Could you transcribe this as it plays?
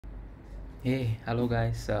Hey, hello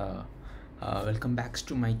guys. Welcome back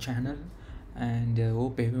to my channel, and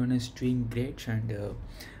hope everyone is doing great. And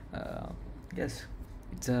yes,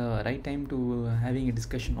 it's a right time to having a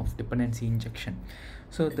discussion of dependency injection.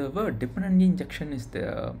 So the word dependency injection is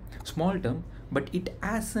the small term, but it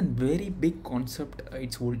has a very big concept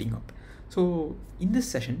it's holding up. So in this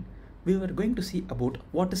session, we were going to see about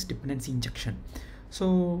what is dependency injection.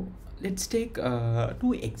 So let's take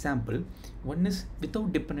two example. One is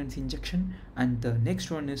without dependency injection and the next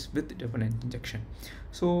one is with dependency injection.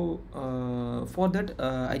 So for that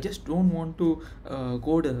I just don't want to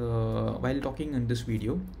code while talking in this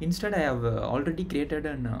video. Instead I have already created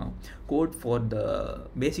an code for the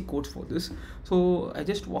basic codes for this. So I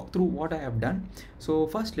just walk through what I have done. So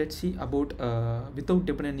first let's see about without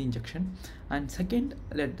dependency injection, and second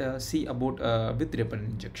let see about with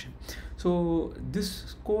dependency injection. So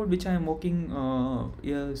this code which I am working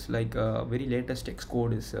is like very latest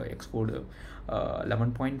Xcode is Xcode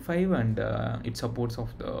 11.5, and it supports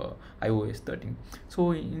of the iOS 13.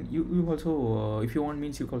 So you also if you want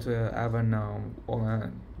means you also have an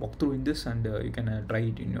walkthrough in this, and you can try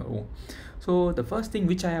it in your own. So the first thing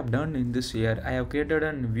which I have done in this year, I have created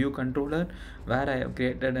a view controller where I have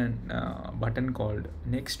created a button called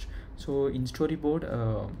next. So in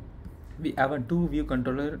storyboard we have a two view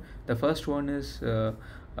controller. The first one is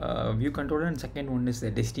view controller, and second one is the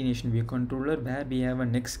destination view controller, where we have a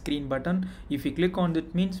next screen button. If you click on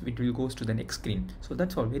it means it will goes to the next screen. So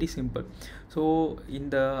that's all, very simple. So in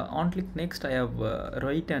the on click next, I have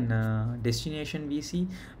write an destination VC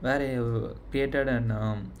where I have created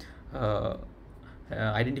an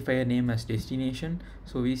identifier name as destination.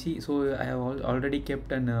 So VC, so I have already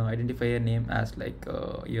kept an identifier name as like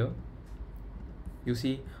here you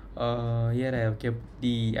see. Here I have kept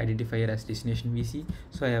the identifier as destination VC.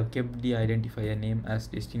 So I have kept the identifier name as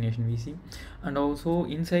destination VC, and also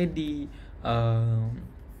inside the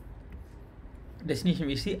destination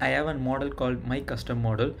VC I have a model called my custom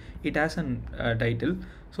model. It has a title.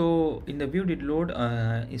 So in the view did load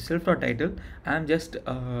is self.title. I am just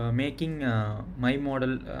making my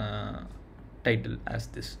model title as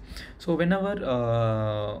this. So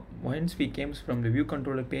whenever once we came from the view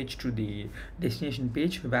controller page to the destination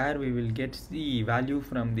page, where we will get the value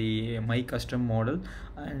from the my custom model,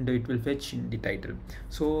 and it will fetch in the title.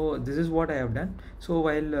 So this is what I have done. So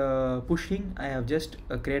while pushing, I have just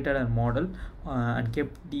created a model and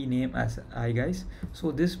kept the name as hi guys.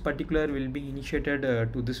 So this particular will be initiated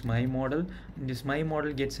to this my model, and this my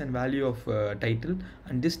model gets a value of title,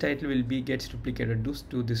 and this title will be gets duplicated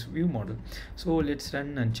to this view model. So let's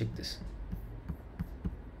run and check this.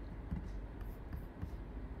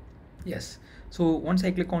 Yes, so once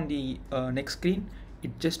I click on the next screen,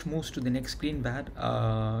 it just moves to the next screen where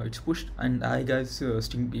it's pushed, and I guys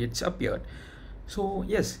string gets appeared. So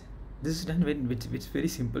yes, this is done with it's very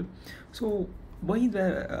simple. So why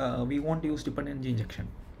we want to use dependency injection?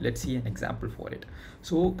 Let's see an example for it.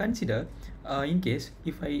 So consider in case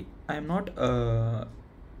if I am not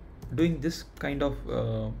doing this kind of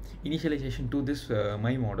initialization to this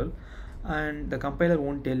my model, and the compiler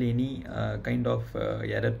won't tell any kind of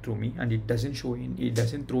error to me, and it doesn't show it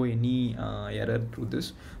doesn't throw any error through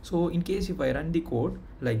this. So in case if I run the code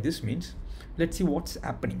like this means, let's see what's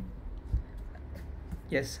happening.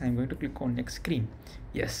 Yes, I'm going to click on next screen.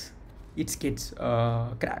 Yes, it gets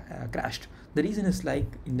crashed. The reason is like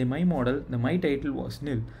in the my model the my title was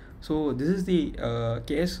nil. So this is the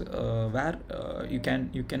case where you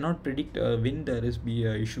cannot predict when there is be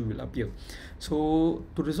a issue will appear. So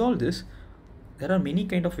to resolve this, there are many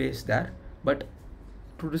kind of ways there, but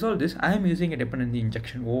to resolve this I am using a dependency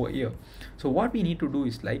injection over here. So what we need to do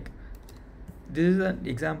is like, this is an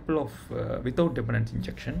example of without dependency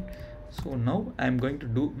injection. So now I am going to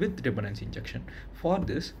do with dependency injection. For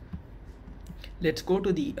this, let's go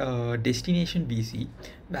to the destination VC,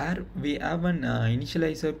 where we have an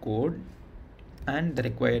initializer code and the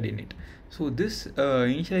required init. So this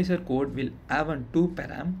initializer code will have a two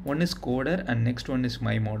param. One is coder and next one is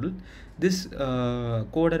my model. This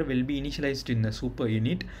coder will be initialized in the super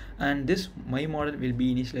unit, and this my model will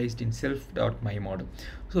be initialized in self.myModel.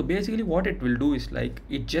 So basically what it will do is like,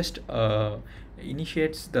 it just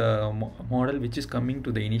initiates the model which is coming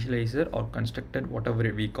to the initializer or constructor,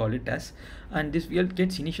 whatever we call it as, and this will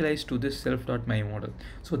gets initialized to this self.myModel.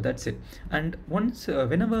 So that's it. And once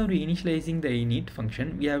whenever we initializing the init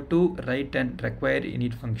function, we have to write and require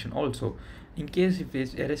init function also. In case if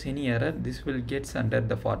there is any error, this will gets under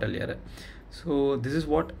the fatal error. So this is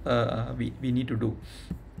what we need to do.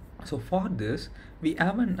 So for this we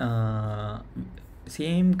have an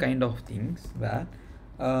same kind of things where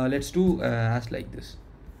let's do as like this.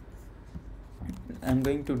 I'm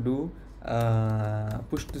going to do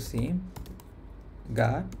push the same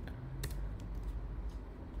guard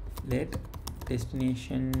let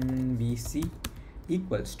destination vc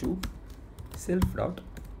equals to self dot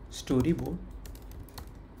storyboard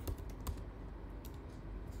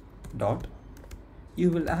dot. You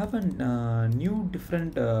will have a new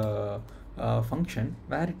different function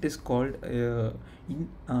where it is called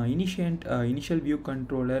initial view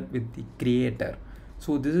controller with the creator.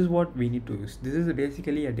 So this is what we need to use. This is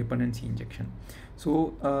basically a dependency injection.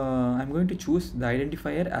 So I'm going to choose the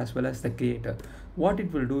identifier as well as the creator. What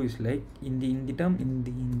it will do is, like, in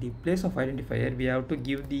the place of identifier, we have to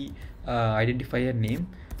give the identifier name,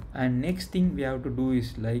 and next thing we have to do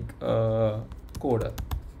is like coder,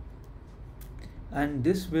 and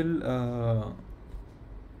this will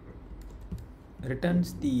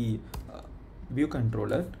returns the view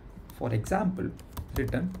controller. For example,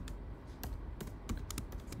 return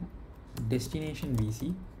destination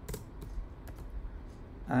vc,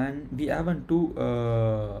 and we have a two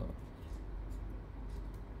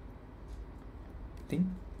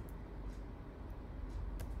thing.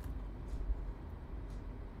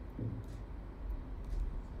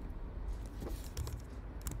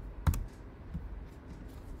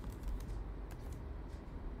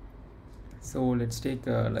 So let's take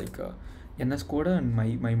ns coder and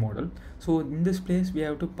my model. So in this place we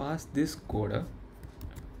have to pass this coder,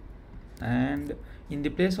 and in the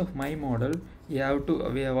place of my model we have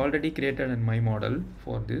already created a my model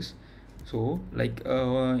for this. So like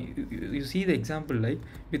you see the example, like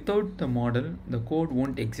without the model the code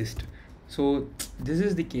won't exist. So this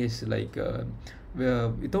is the case, like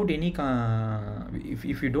without any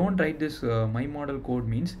if you don't write this my model code,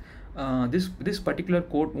 means this particular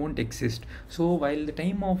code won't exist. So while the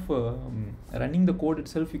time of running the code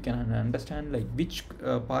itself, you can understand like which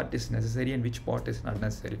part is necessary and which part is not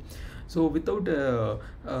necessary. So without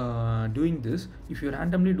doing this, if you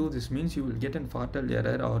randomly do this, means you will get a fatal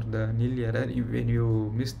error or the nil error when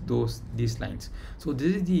you miss these lines. So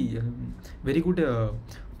this is the very good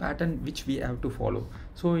pattern which we have to follow.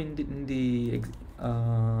 So in the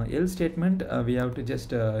else statement, we have to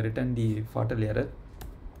just return the fatal error.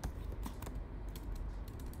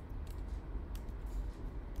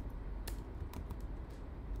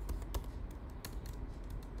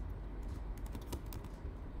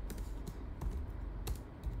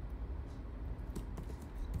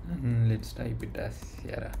 Let's type it as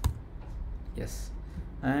error. Yes,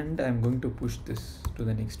 and I'm going to push this to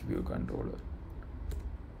the next view controller.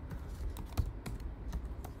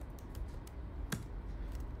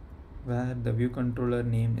 Where the view controller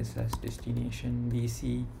name is as destination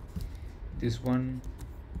vc, this one,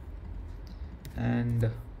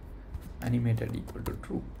 and animated equal to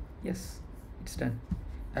true. Yes, it's done.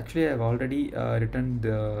 Actually, I've already written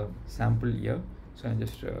the sample here, so I'm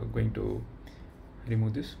just going to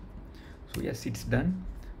remove this. So yes, it's done.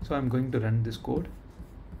 So I'm going to run this code.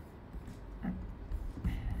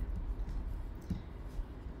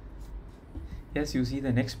 Yes, you see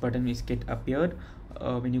the next button is get appeared.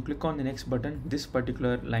 When you click on the next button, this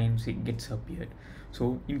particular line gets appeared.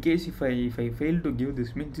 So in case if I fail to give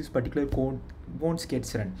this, means this particular code won't get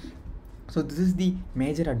run. So this is the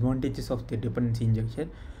major advantages of the dependency injection,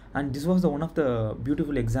 and this was the one of the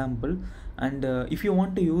beautiful example. And if you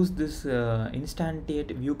want to use this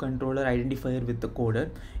instantiate view controller identifier with the coder,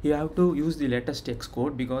 you have to use the latest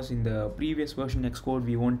Xcode, because in the previous version Xcode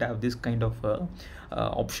we won't have this kind of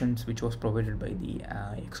options which was provided by the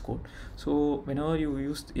Xcode. So whenever you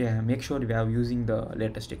use, make sure you are using the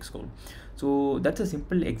latest Xcode. So that's a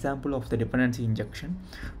simple example of the dependency injection.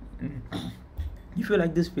 If you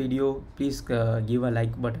like this video, please give a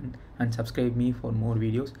like button and subscribe me for more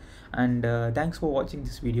videos. And thanks for watching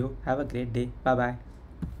this video. Have a great day. Bye bye.